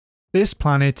This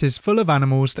planet is full of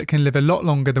animals that can live a lot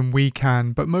longer than we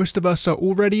can, but most of us are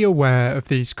already aware of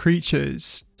these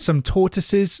creatures. Some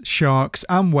tortoises, sharks,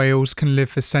 and whales can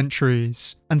live for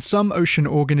centuries, and some ocean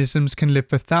organisms can live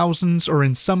for thousands or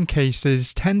in some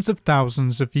cases tens of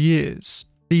thousands of years.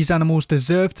 These animals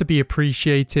deserve to be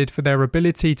appreciated for their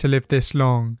ability to live this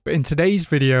long, but in today's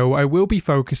video I will be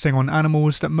focusing on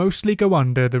animals that mostly go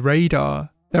under the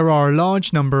radar. There are a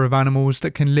large number of animals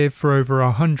that can live for over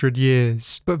 100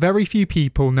 years, but very few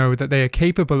people know that they are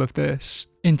capable of this.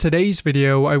 In today's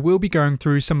video, I will be going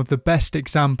through some of the best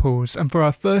examples, and for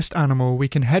our first animal we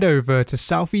can head over to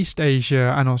Southeast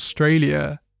Asia and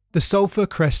Australia. The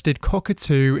Sulphur-Crested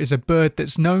Cockatoo is a bird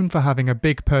that's known for having a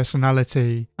big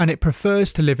personality, and it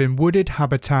prefers to live in wooded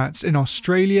habitats in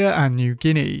Australia and New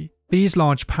Guinea. These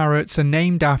large parrots are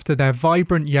named after their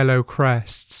vibrant yellow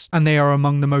crests, and they are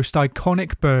among the most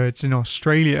iconic birds in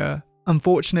Australia.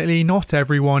 Unfortunately, not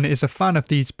everyone is a fan of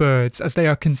these birds as they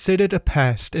are considered a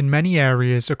pest in many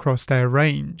areas across their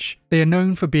range. They are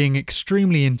known for being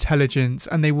extremely intelligent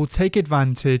and they will take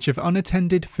advantage of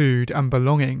unattended food and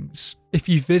belongings. If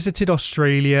you've visited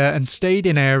Australia and stayed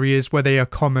in areas where they are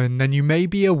common, then you may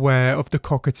be aware of the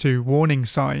cockatoo warning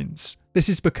signs. This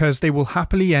is because they will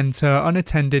happily enter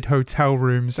unattended hotel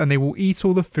rooms and they will eat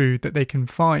all the food that they can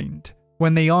find.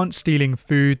 When they aren't stealing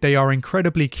food, they are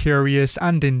incredibly curious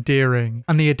and endearing,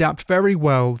 and they adapt very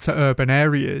well to urban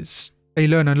areas. They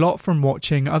learn a lot from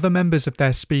watching other members of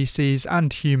their species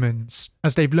and humans,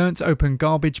 as they've learnt to open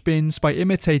garbage bins by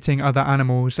imitating other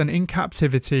animals, and in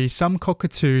captivity some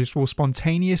cockatoos will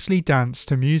spontaneously dance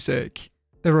to music.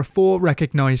 There are 4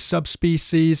 recognised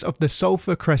subspecies of the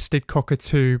Sulphur-Crested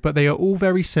Cockatoo, but they are all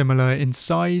very similar in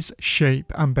size,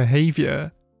 shape and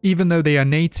behaviour. Even though they are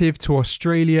native to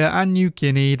Australia and New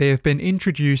Guinea, they have been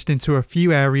introduced into a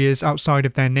few areas outside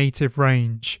of their native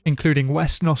range, including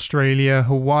Western Australia,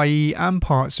 Hawaii and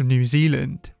parts of New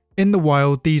Zealand. In the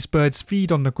wild, these birds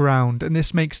feed on the ground and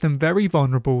this makes them very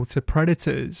vulnerable to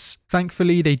predators.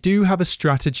 Thankfully, they do have a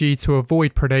strategy to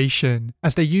avoid predation,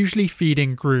 as they usually feed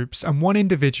in groups and one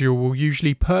individual will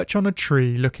usually perch on a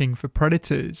tree looking for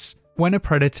predators. When a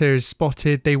predator is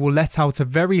spotted, they will let out a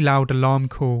very loud alarm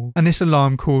call, and this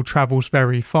alarm call travels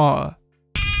very far.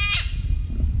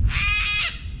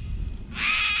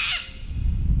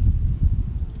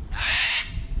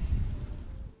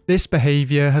 This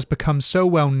behaviour has become so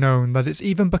well known that it's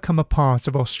even become a part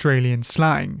of Australian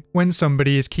slang. When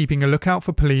somebody is keeping a lookout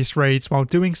for police raids while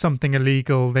doing something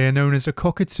illegal, they are known as a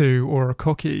cockatoo or a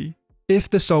cocky. If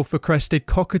the Sulphur-Crested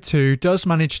Cockatoo does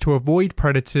manage to avoid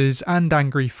predators and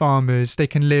angry farmers, they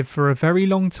can live for a very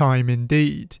long time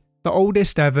indeed. The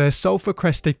oldest ever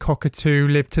Sulphur-Crested Cockatoo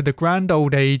lived to the grand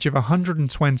old age of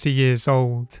 120 years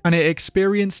old, and it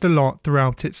experienced a lot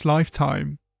throughout its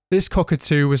lifetime. This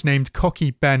cockatoo was named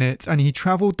Cocky Bennett, and he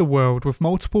travelled the world with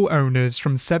multiple owners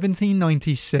from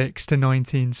 1796 to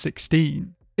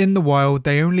 1916. In the wild,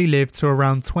 they only live to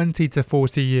around 20 to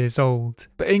 40 years old,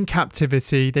 but in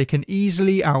captivity they can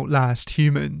easily outlast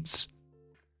humans.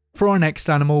 For our next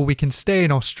animal, we can stay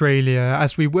in Australia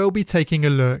as we will be taking a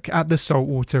look at the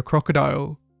saltwater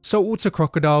crocodile. Saltwater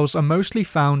crocodiles are mostly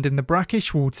found in the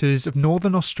brackish waters of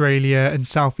northern Australia and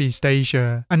Southeast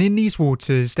Asia, and in these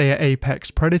waters they are apex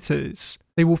predators.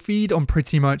 They will feed on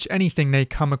pretty much anything they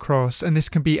come across, and this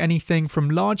can be anything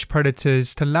from large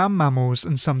predators to land mammals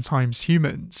and sometimes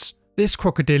humans. This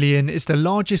crocodilian is the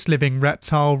largest living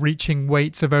reptile, reaching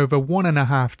weights of over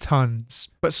 1.5 tons,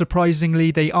 but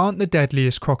surprisingly they aren't the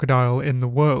deadliest crocodile in the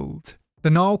world. The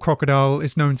Nile crocodile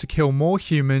is known to kill more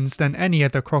humans than any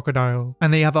other crocodile,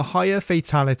 and they have a higher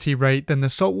fatality rate than the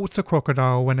saltwater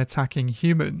crocodile when attacking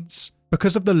humans.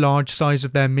 Because of the large size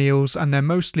of their meals and their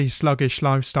mostly sluggish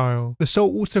lifestyle, the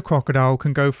saltwater crocodile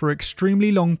can go for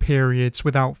extremely long periods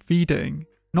without feeding.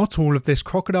 Not all of this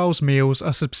crocodile's meals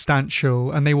are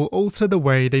substantial, and they will alter the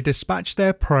way they dispatch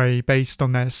their prey based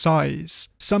on their size.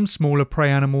 Some smaller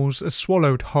prey animals are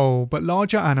swallowed whole, but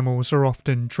larger animals are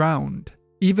often drowned.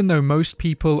 Even though most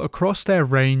people across their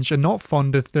range are not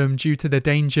fond of them due to the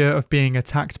danger of being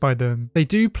attacked by them, they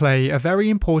do play a very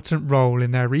important role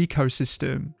in their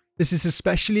ecosystem. This is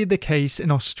especially the case in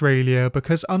Australia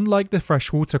because unlike the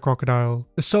freshwater crocodile,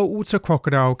 the saltwater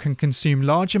crocodile can consume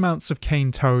large amounts of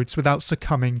cane toads without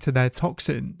succumbing to their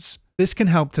toxins. This can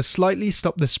help to slightly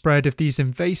stop the spread of these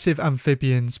invasive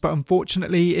amphibians, but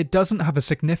unfortunately it doesn't have a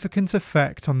significant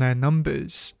effect on their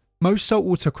numbers. Most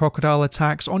saltwater crocodile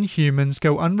attacks on humans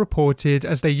go unreported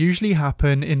as they usually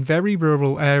happen in very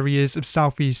rural areas of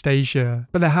Southeast Asia,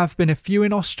 but there have been a few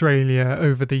in Australia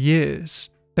over the years.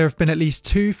 There have been at least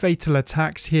 2 fatal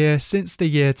attacks here since the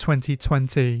year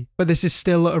 2020, but this is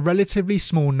still a relatively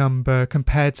small number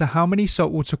compared to how many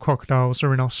saltwater crocodiles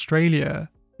are in Australia.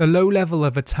 The low level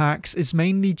of attacks is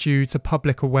mainly due to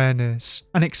public awareness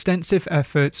and extensive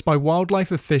efforts by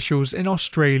wildlife officials in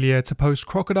Australia to post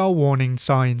crocodile warning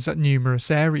signs at numerous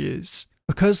areas.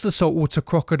 Because the saltwater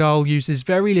crocodile uses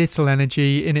very little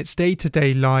energy in its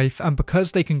day-to-day life, and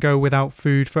because they can go without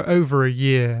food for over a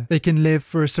year, they can live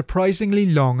for a surprisingly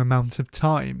long amount of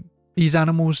time. These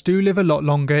animals do live a lot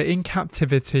longer in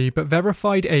captivity, but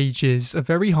verified ages are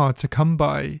very hard to come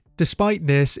by. Despite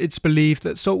this, it's believed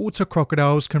that saltwater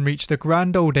crocodiles can reach the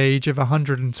grand old age of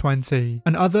 120,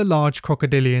 and other large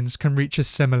crocodilians can reach a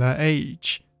similar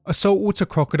age. A saltwater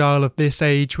crocodile of this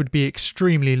age would be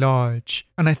extremely large,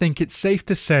 and I think it's safe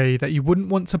to say that you wouldn't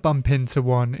want to bump into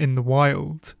one in the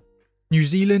wild. New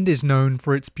Zealand is known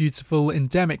for its beautiful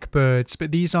endemic birds,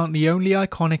 but these aren't the only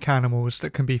iconic animals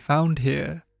that can be found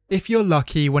here. If you're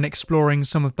lucky when exploring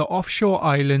some of the offshore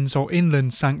islands or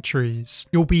inland sanctuaries,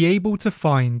 you'll be able to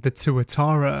find the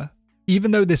Tuatara.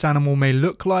 Even though this animal may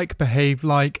look like, behave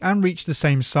like, and reach the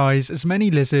same size as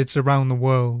many lizards around the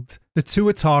world, the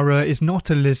Tuatara is not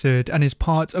a lizard and is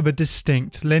part of a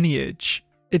distinct lineage.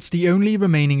 It's the only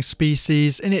remaining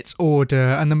species in its order,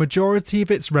 and the majority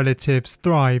of its relatives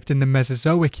thrived in the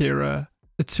Mesozoic era.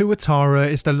 The Tuatara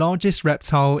is the largest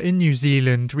reptile in New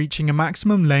Zealand, reaching a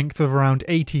maximum length of around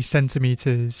 80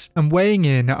 centimeters and weighing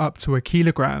in at up to a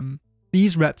kilogram.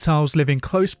 These reptiles live in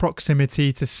close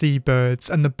proximity to seabirds,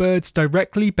 and the birds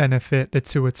directly benefit the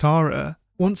Tuatara.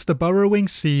 Once the burrowing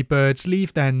seabirds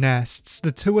leave their nests,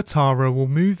 the Tuatara will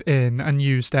move in and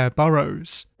use their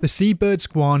burrows. The seabird's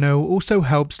guano also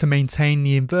helps to maintain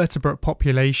the invertebrate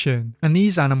population, and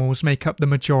these animals make up the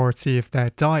majority of their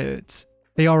diet.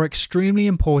 They are extremely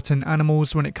important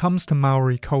animals when it comes to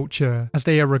Maori culture, as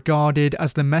they are regarded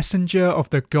as the messenger of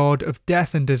the god of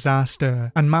death and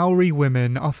disaster, and Maori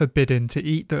women are forbidden to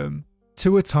eat them.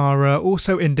 Tuatara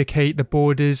also indicate the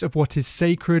borders of what is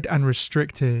sacred and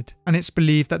restricted, and it's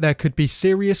believed that there could be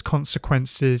serious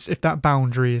consequences if that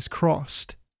boundary is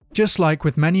crossed. Just like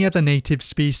with many other native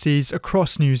species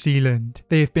across New Zealand,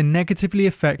 they have been negatively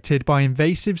affected by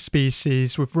invasive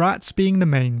species, with rats being the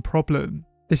main problem.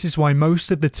 This is why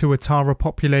most of the Tuatara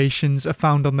populations are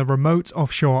found on the remote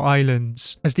offshore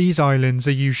islands, as these islands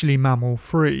are usually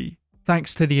mammal-free.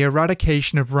 Thanks to the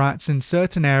eradication of rats in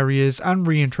certain areas and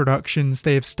reintroductions,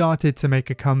 they have started to make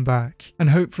a comeback,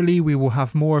 and hopefully we will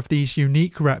have more of these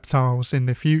unique reptiles in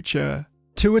the future.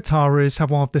 Tuataras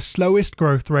have one of the slowest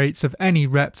growth rates of any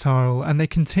reptile, and they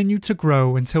continue to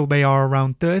grow until they are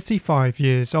around 35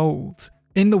 years old.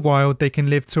 In the wild they can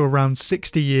live to around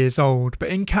 60 years old, but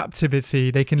in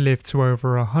captivity they can live to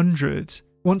over 100.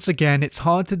 Once again, it's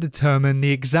hard to determine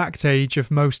the exact age of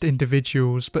most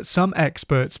individuals, but some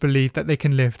experts believe that they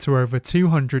can live to over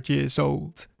 200 years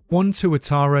old. One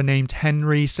Tuatara named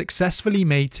Henry successfully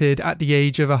mated at the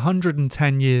age of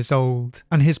 110 years old,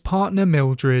 and his partner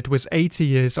Mildred was 80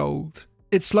 years old.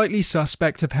 It's slightly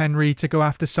suspect of Henry to go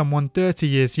after someone 30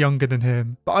 years younger than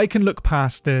him, but I can look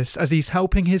past this as he's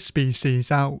helping his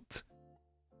species out.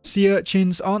 Sea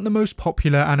urchins aren't the most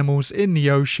popular animals in the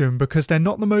ocean because they're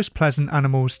not the most pleasant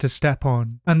animals to step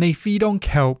on, and they feed on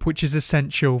kelp, which is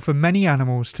essential for many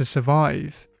animals to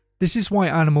survive. This is why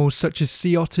animals such as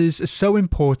sea otters are so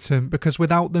important, because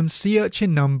without them sea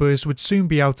urchin numbers would soon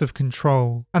be out of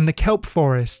control, and the kelp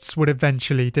forests would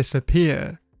eventually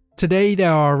disappear. Today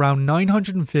there are around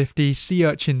 950 sea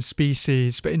urchin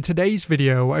species, but in today's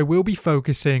video I will be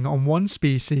focusing on one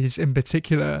species in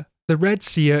particular. The red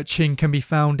sea urchin can be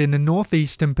found in the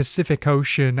northeastern Pacific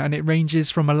Ocean, and it ranges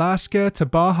from Alaska to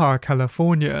Baja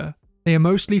California. They are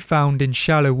mostly found in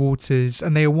shallow waters,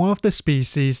 and they are one of the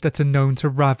species that are known to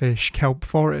ravish kelp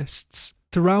forests.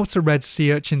 Throughout a red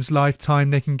sea urchin's lifetime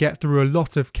they can get through a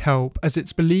lot of kelp, as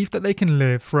it's believed that they can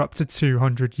live for up to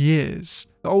 200 years.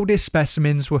 The oldest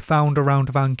specimens were found around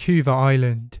Vancouver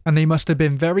Island, and they must have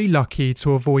been very lucky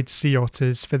to avoid sea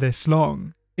otters for this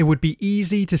long. It would be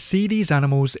easy to see these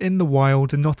animals in the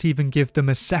wild and not even give them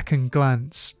a second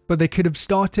glance, but they could have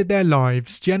started their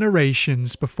lives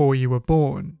generations before you were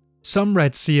born. Some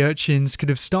red sea urchins could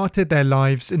have started their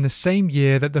lives in the same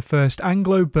year that the First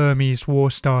Anglo-Burmese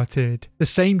War started, the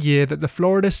same year that the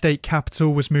Florida state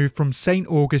capital was moved from St.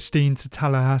 Augustine to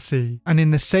Tallahassee, and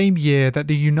in the same year that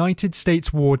the United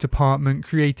States War Department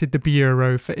created the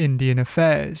Bureau for Indian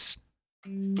Affairs.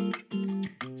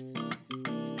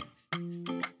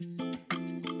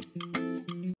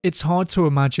 It's hard to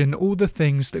imagine all the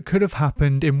things that could have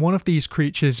happened in one of these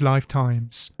creatures'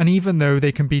 lifetimes, and even though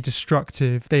they can be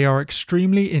destructive, they are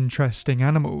extremely interesting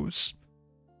animals.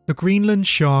 The Greenland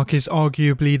shark is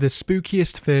arguably the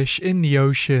spookiest fish in the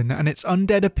ocean, and its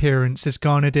undead appearance has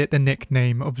garnered it the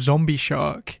nickname of zombie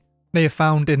shark. They are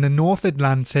found in the North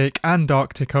Atlantic and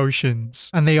Arctic Oceans,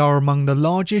 and they are among the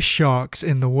largest sharks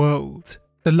in the world.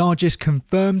 The largest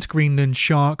confirmed Greenland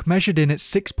shark measured in at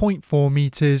 6.4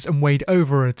 meters and weighed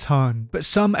over a ton, but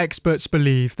some experts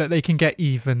believe that they can get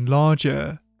even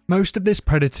larger. Most of this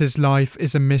predator's life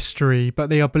is a mystery, but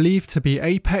they are believed to be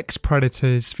apex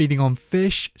predators feeding on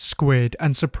fish, squid,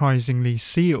 and surprisingly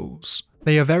seals.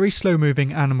 They are very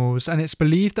slow-moving animals, and it's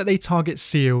believed that they target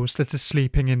seals that are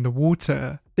sleeping in the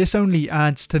water. This only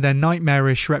adds to their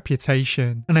nightmarish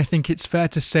reputation, and I think it's fair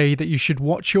to say that you should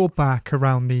watch your back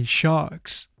around these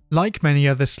sharks. Like many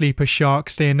other sleeper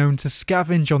sharks, they are known to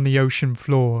scavenge on the ocean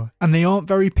floor, and they aren't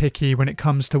very picky when it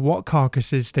comes to what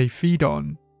carcasses they feed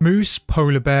on. Moose,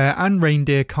 polar bear, and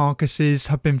reindeer carcasses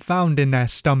have been found in their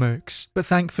stomachs, but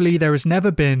thankfully there has never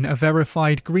been a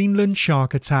verified Greenland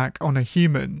shark attack on a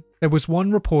human. There was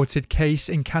one reported case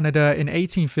in Canada in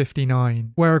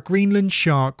 1859, where a Greenland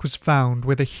shark was found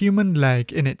with a human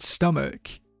leg in its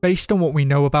stomach. Based on what we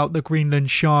know about the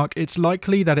Greenland shark, it's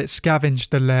likely that it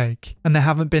scavenged the leg, and there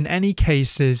haven't been any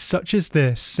cases such as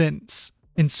this since.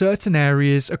 In certain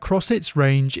areas across its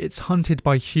range, it's hunted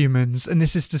by humans, and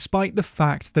this is despite the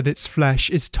fact that its flesh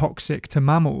is toxic to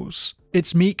mammals.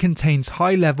 Its meat contains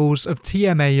high levels of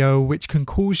TMAO, which can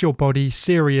cause your body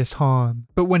serious harm,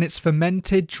 but when it's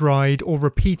fermented, dried, or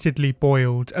repeatedly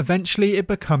boiled, eventually it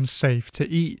becomes safe to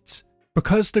eat.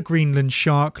 Because the Greenland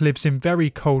shark lives in very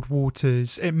cold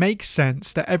waters, it makes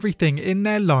sense that everything in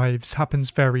their lives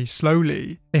happens very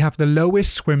slowly. They have the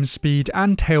lowest swim speed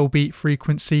and tail beat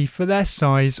frequency for their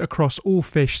size across all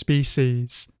fish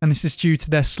species, and this is due to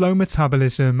their slow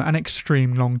metabolism and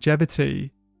extreme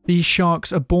longevity. These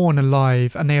sharks are born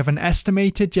alive, and they have an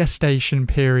estimated gestation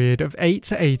period of 8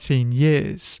 to 18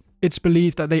 years. It's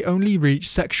believed that they only reach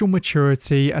sexual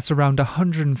maturity at around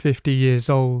 150 years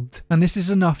old, and this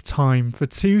is enough time for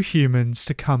 2 humans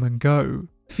to come and go.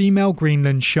 Female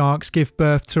Greenland sharks give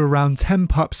birth to around 10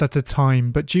 pups at a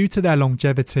time, but due to their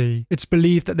longevity, it's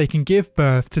believed that they can give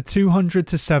birth to 200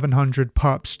 to 700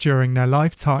 pups during their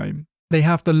lifetime. They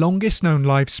have the longest known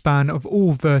lifespan of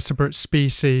all vertebrate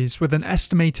species, with an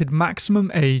estimated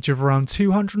maximum age of around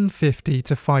 250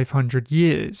 to 500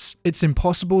 years. It's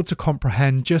impossible to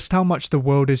comprehend just how much the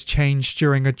world has changed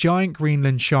during a giant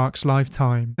Greenland shark's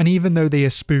lifetime, and even though they are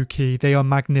spooky, they are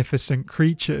magnificent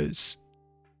creatures.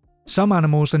 Some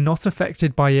animals are not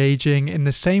affected by aging in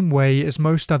the same way as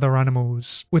most other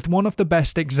animals, with one of the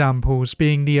best examples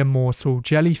being the immortal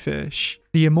jellyfish.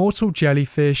 The immortal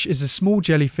jellyfish is a small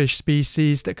jellyfish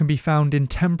species that can be found in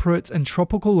temperate and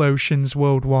tropical oceans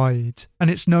worldwide,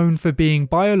 and it's known for being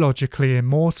biologically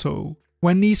immortal.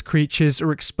 When these creatures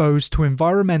are exposed to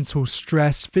environmental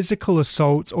stress, physical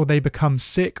assault, or they become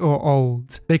sick or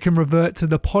old, they can revert to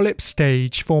the polyp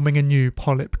stage, forming a new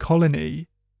polyp colony.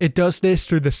 It does this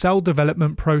through the cell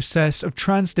development process of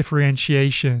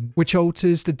transdifferentiation, which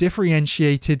alters the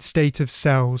differentiated state of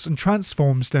cells and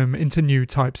transforms them into new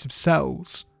types of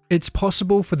cells. It's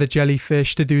possible for the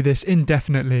jellyfish to do this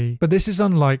indefinitely, but this is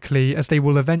unlikely as they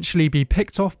will eventually be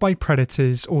picked off by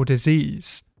predators or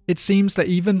disease. It seems that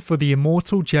even for the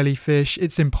immortal jellyfish,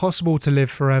 it's impossible to live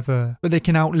forever, but they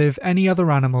can outlive any other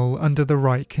animal under the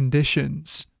right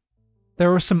conditions.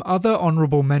 There are some other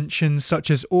honourable mentions such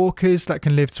as orcas that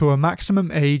can live to a maximum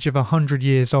age of 100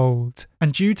 years old,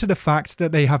 and due to the fact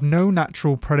that they have no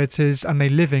natural predators and they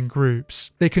live in groups,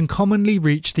 they can commonly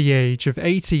reach the age of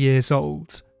 80 years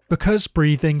old. Because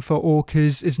breathing for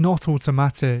orcas is not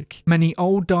automatic, many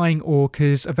old dying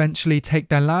orcas eventually take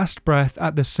their last breath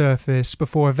at the surface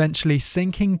before eventually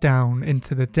sinking down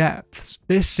into the depths.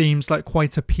 This seems like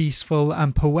quite a peaceful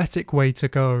and poetic way to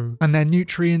go, and their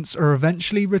nutrients are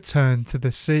eventually returned to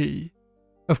the sea.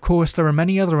 Of course, there are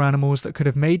many other animals that could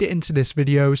have made it into this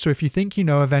video, so if you think you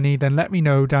know of any, then let me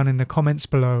know down in the comments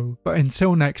below. But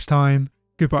until next time,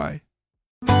 goodbye.